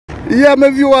Yeah, my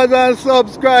viewers and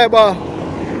subscriber,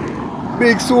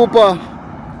 Big Super,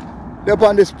 up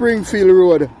on the Springfield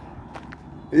road.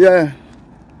 Yeah,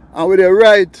 and with the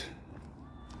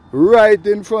right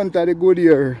in front of the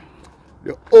Goodyear,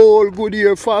 the old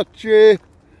Goodyear factory.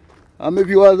 And my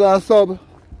viewers and sub,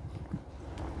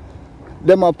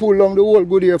 them a pull down the whole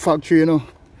Goodyear factory, you know.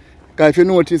 Because if you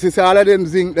notice, it's all of them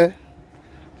zinc there.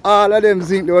 All of them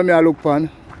zinc there when I look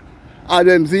on. All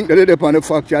them zinc there they on the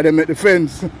factory, they make the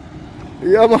fence.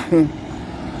 Yeah man.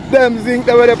 Them zinc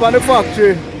there they on the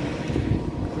factory.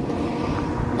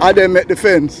 And they make the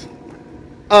fence.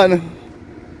 And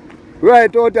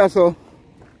right out there so,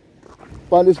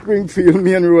 on the Springfield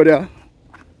main road there.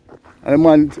 And a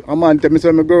man tell me so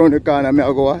I go around the corner and I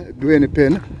go do any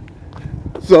pen.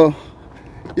 So,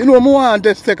 you know, I want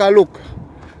to take a look,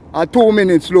 a 2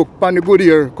 minutes look on the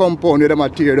Goodyear compound that they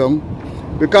tear down.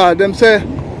 Because them say,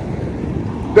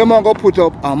 they are going to put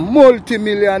up a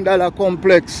multi-million-dollar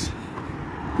complex.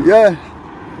 Yeah,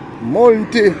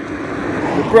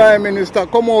 The Prime Minister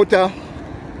come out there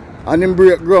and him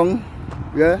break ground.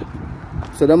 Yeah,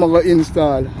 so they are going to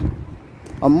install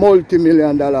a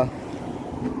multi-million-dollar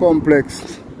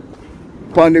complex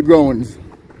upon the grounds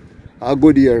at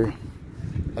Goodyear.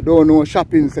 I don't know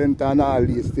shopping center and all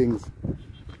these things.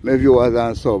 My viewers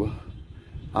and sub.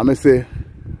 And I say,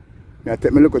 I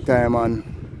take me look at time and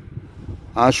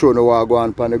show you what I go on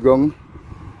upon the ground.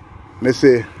 I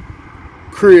say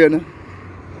crane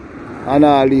and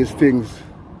all these things.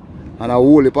 And a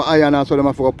whole heap of iron and so them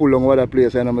have to pull on other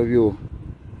place in my view.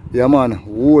 Yeah man,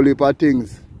 whole heap of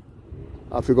things.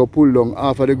 I have to go pull down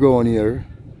half of the ground here.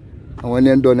 And when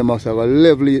they're done, they must have to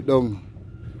level it down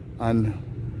and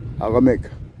I will make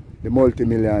the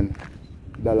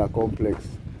multi-million-dollar complex.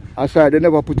 As I they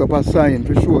never put up a sign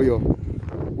to show you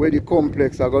where the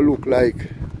complex are going to look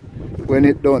like when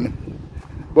it's done.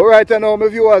 But right now, my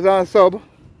viewers and sub,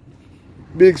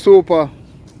 Big Super,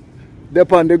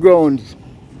 they're on the grounds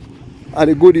at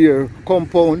the Goodyear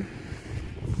compound.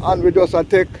 And we just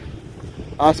take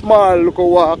a small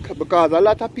little walk because a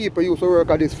lot of people used to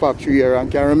work at this factory here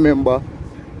and can remember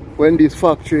when this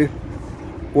factory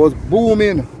was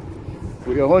booming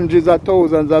with hundreds of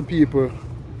thousands of people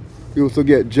used to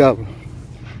get job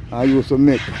and used to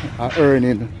make a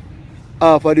earning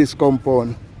off of this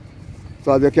compound.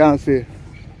 So as you can see,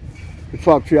 the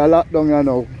factory are locked down here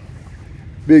now.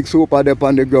 Big Super there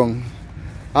on the ground.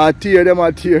 I tear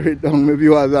it down, my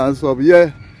viewers and sub.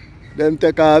 Yeah, them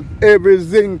take out every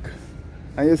zinc.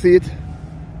 And you see it?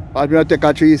 But we take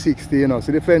a 360, you know.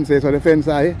 See the fence there, so the fence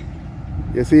high.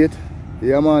 You see it?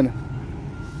 Yeah man.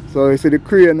 So you see the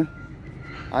crane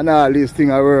and all these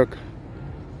things at work.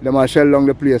 They must shell down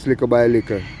the place little by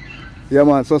little. Yeah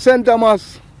man. So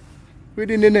St.Thomas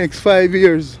within the next 5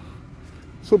 years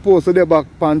supposed to be back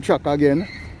on track again.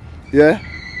 Yeah.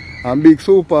 And Big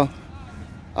Super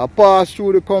I pass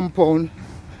through the compound.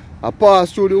 I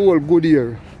pass through the whole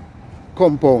Goodyear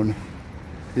compound.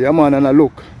 Yeah man, and I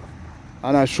look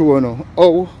and I show you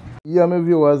how. Yeah, my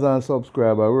viewers and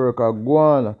subscribers work are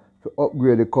going to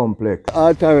upgrade the complex.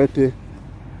 Authority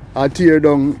I tear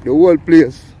down the whole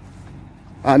place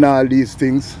and all these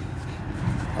things.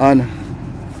 And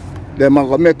them are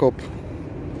going to make up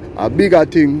a bigger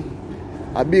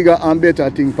thing, a bigger and better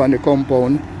thing for the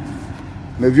compound.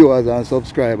 My viewers and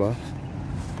subscribers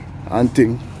and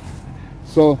thing.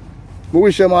 So we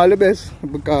wish them all the best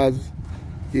because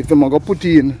if they are going to put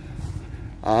in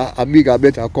a bigger,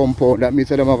 better compound, that means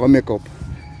they are going to make up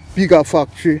bigger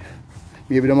factory.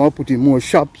 Maybe they are going to put in more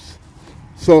shops.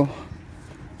 So,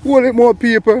 whole more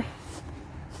people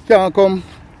can come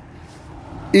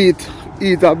eat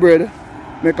a bread,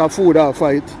 make a food off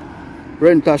it,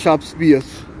 rent a shop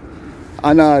space,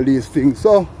 and all these things.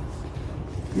 So,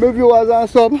 my viewers and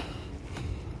sub,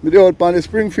 I'm out on the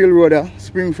Springfield road there.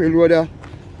 Springfield road there.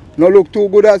 No look too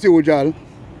good as usual.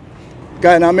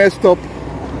 Kind of messed up.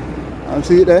 And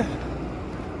see it there?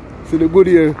 See the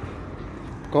Goodyear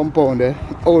compound there?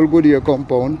 Old Goodyear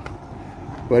compound.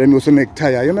 Where they used to make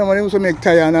tire. You remember they used to make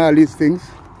tire and all these things?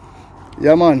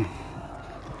 Yeah man.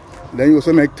 They used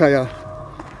to make tire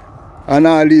and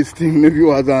all these things, the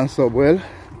viewers and sub. Well,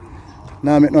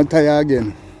 now I make no tire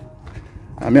again.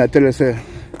 And I tell you say,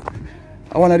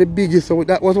 one of the biggest,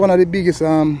 that was one of the biggest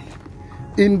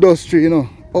industry, you know,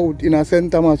 out in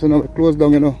St.Thomas, you know, closed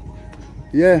down, you know.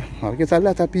 Yeah, I guess a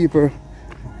lot of people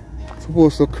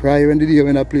supposed to cry when the day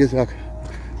when that place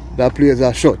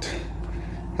are shut.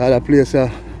 That place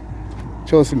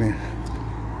trust me,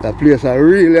 that place are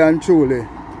really and truly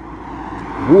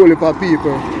whole heap of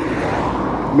people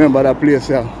remember that place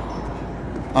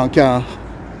and can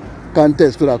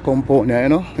contest to that compound here, you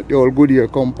know, the old Goodyear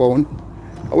compound.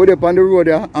 We're up on the road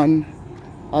there, and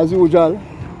as usual,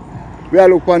 we are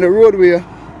look on the roadway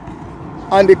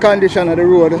and the condition of the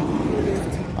road,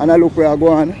 and I look where I go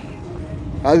on.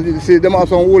 As you see, them have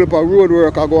some whole heap of road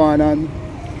work I go on, and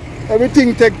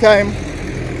everything take time.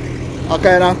 I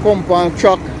kind of come and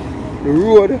track the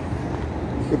road,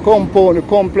 the compound, the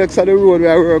complex of the road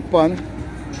where I work on,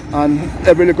 and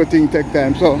every little thing take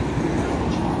time. So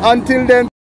until then,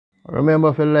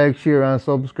 remember to like, share and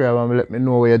subscribe, and let me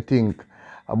know what you think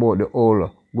about the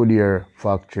old Goodyear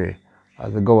factory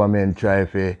as the government try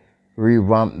to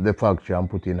revamp the factory and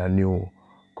put in a new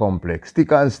complex.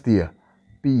 Stick and stay.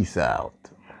 Peace out.